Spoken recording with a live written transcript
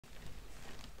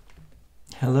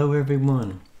Hello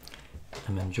everyone.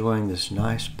 I'm enjoying this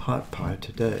nice pot pie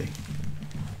today.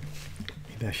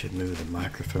 Maybe I should move the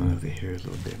microphone over here a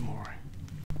little bit more.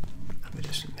 Hope it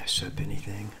doesn't mess up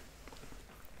anything.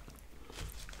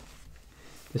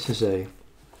 This is a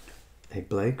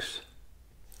Blake's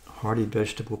Hearty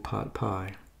vegetable pot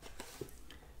pie.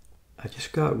 I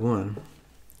just got one.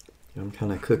 I'm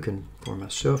kind of cooking for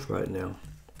myself right now.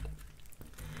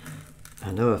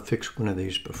 I know I fixed one of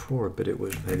these before, but it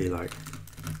was maybe like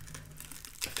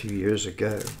a few years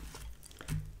ago.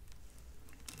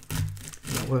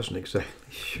 And I wasn't exactly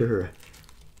sure.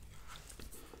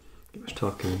 I was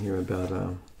talking here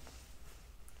about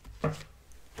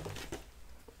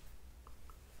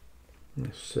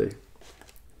let's see.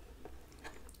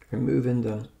 Removing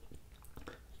the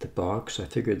box, I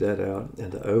figured that out,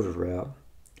 and the overwrap,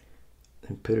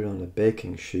 and put it on the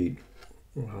baking sheet.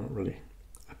 Well, I don't really.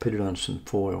 I put it on some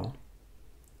foil,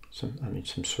 some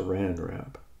saran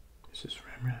wrap. Is this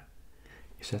saran wrap?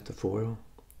 Is that the foil?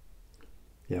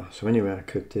 Yeah, so anyway, I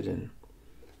cooked it, and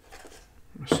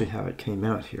let's see how it came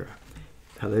out here.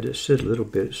 I let it sit a little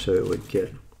bit so it would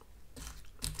get,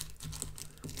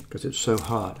 because it's so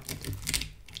hot.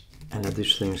 I know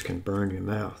these things can burn your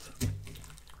mouth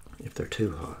if they're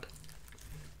too hot.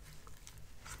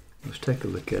 Let's take a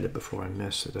look at it before I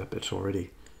mess it up. It's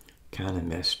already kind of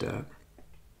messed up.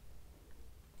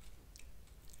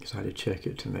 So I had to check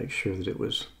it to make sure that it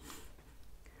was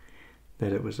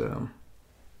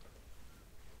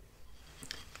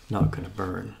not going to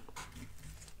burn.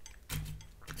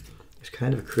 It's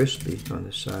kind of crispy on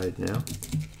the side now.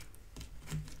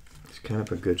 It's kind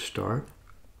of a good start.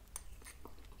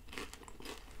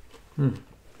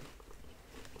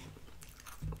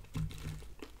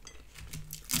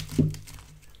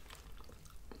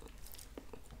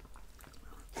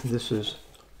 This is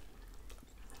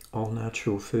all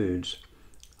natural foods,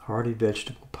 hearty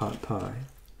vegetable pot pie,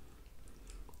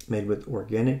 made with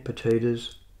organic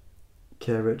potatoes,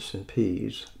 carrots, and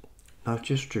peas. Not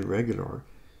just your regular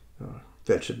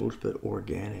vegetables, but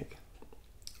organic.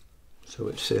 So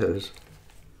it says.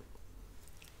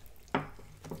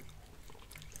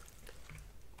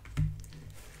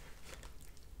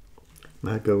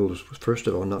 My goal is, first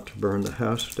of all, not to burn the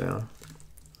house down.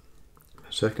 My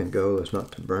second goal is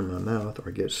not to burn my mouth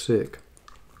or get sick.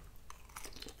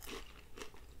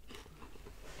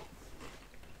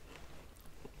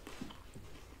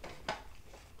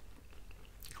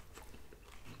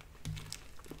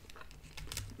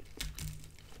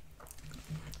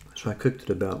 So I cooked it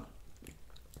about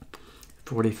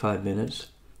 45 minutes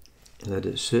and let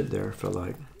it sit there for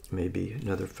like maybe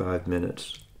another 5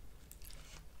 minutes.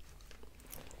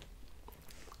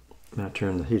 And I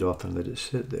turned the heat off and let it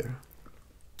sit there.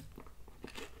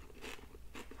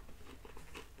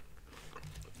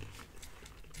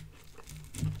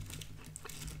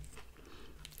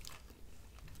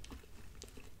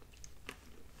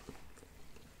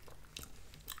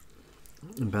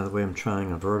 And by the way, I'm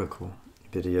trying a vertical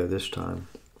video this time,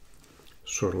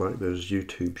 sort of like those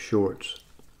YouTube shorts.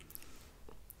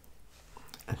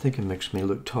 I think it makes me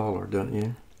look taller, don't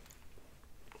you?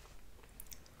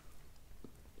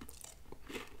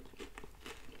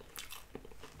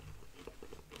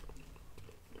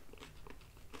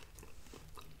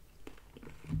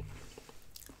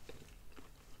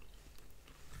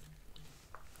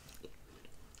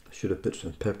 I should have put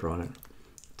some pepper on it.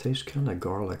 It tastes kind of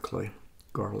garlicky.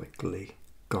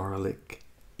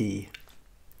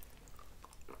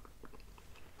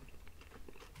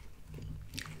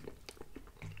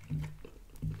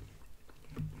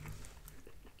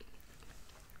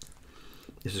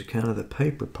 This is kind of the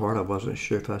paper part. I wasn't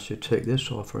sure if I should take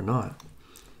this off or not.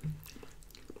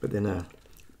 But then I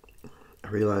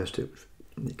realized it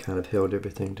kind of held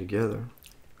everything together.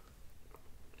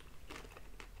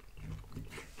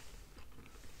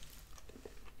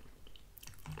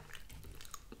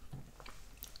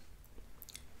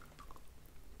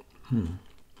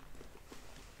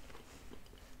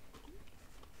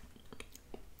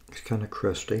 It's kind of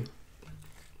crusty.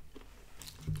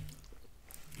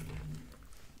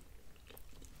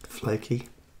 Flaky.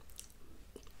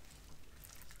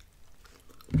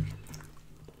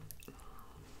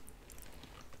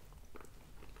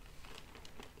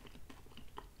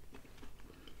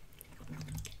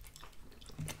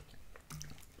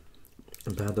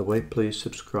 And by the way, please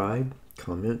subscribe,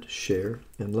 comment, share,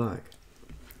 and like.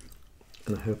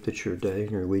 And I hope that your day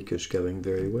and your week is going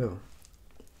very well.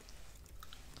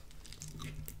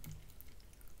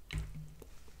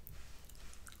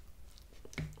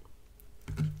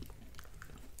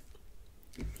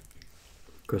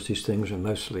 Of course, these things are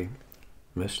mostly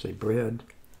bread.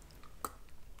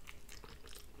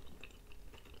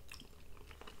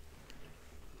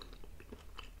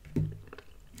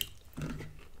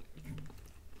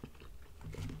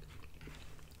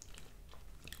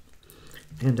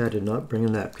 And I did not bring a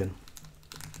napkin.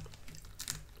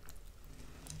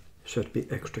 So I have to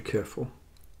be extra careful.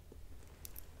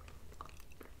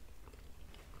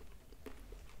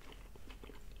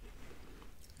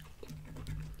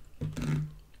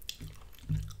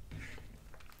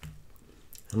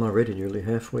 I'm already nearly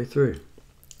halfway through.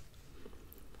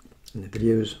 And the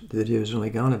video's only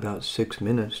gone about 6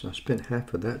 minutes, and I spent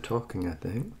half of that talking, I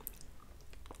think.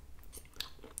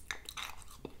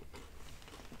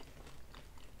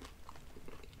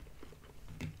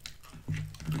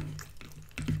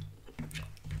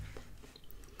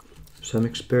 So I'm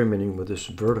experimenting with this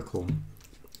vertical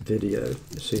video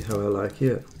to see how I like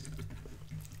it.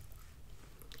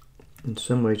 In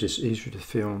some ways it's easier to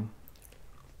film.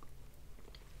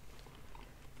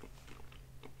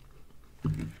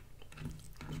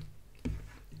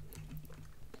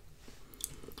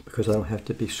 Because I don't have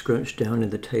to be scrunched down in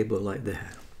the table like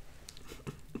that.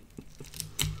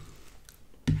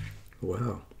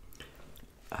 Wow.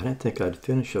 I didn't think I'd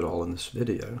finish it all in this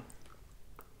video.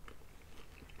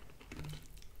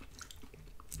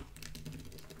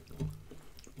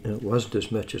 And it wasn't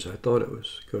as much as I thought it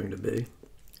was going to be.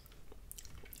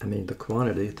 I mean, the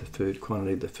quantity of the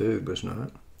food was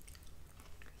not.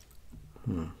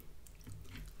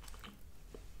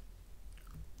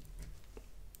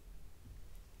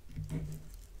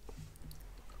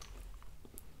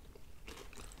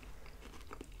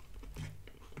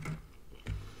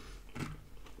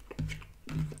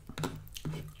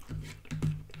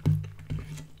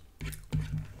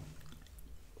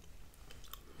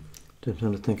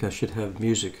 Didn't think I should have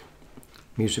music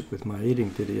with my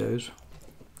eating videos,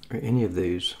 or any of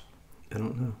these. I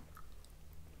don't know.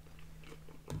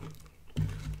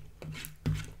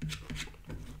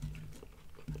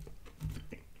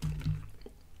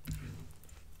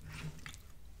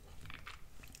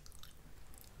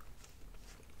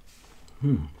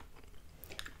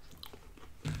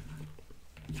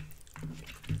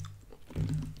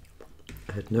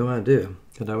 I had no idea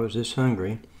that I was this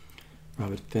hungry. I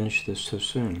would finish this so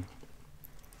soon.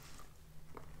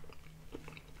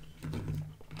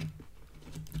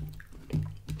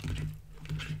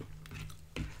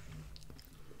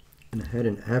 And I had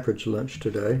an average lunch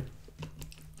today.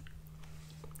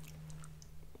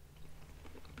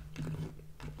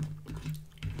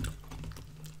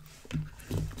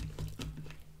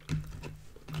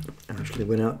 I actually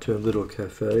went out to a little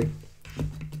cafe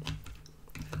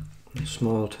in a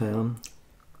small town.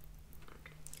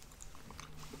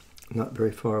 Not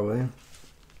very far away.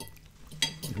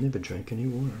 I never drank any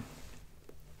water.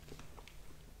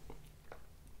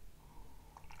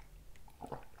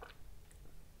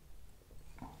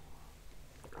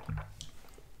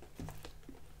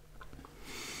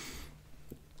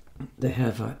 They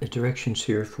have directions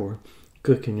here for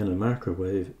cooking in a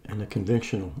microwave and a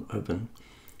conventional oven.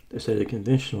 They say the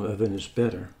conventional oven is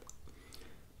better.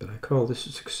 But I call this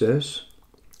a success.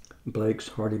 Blake's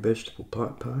Hearty Vegetable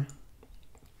Pot Pie.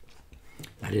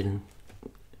 I didn't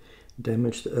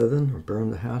damage the oven or burn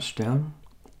the house down.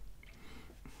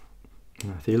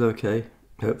 And I feel okay.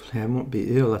 Hopefully I won't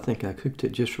be ill. I think I cooked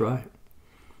it just right.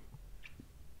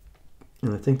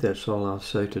 And I think that's all I'll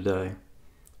say today.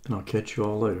 And I'll catch you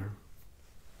all later.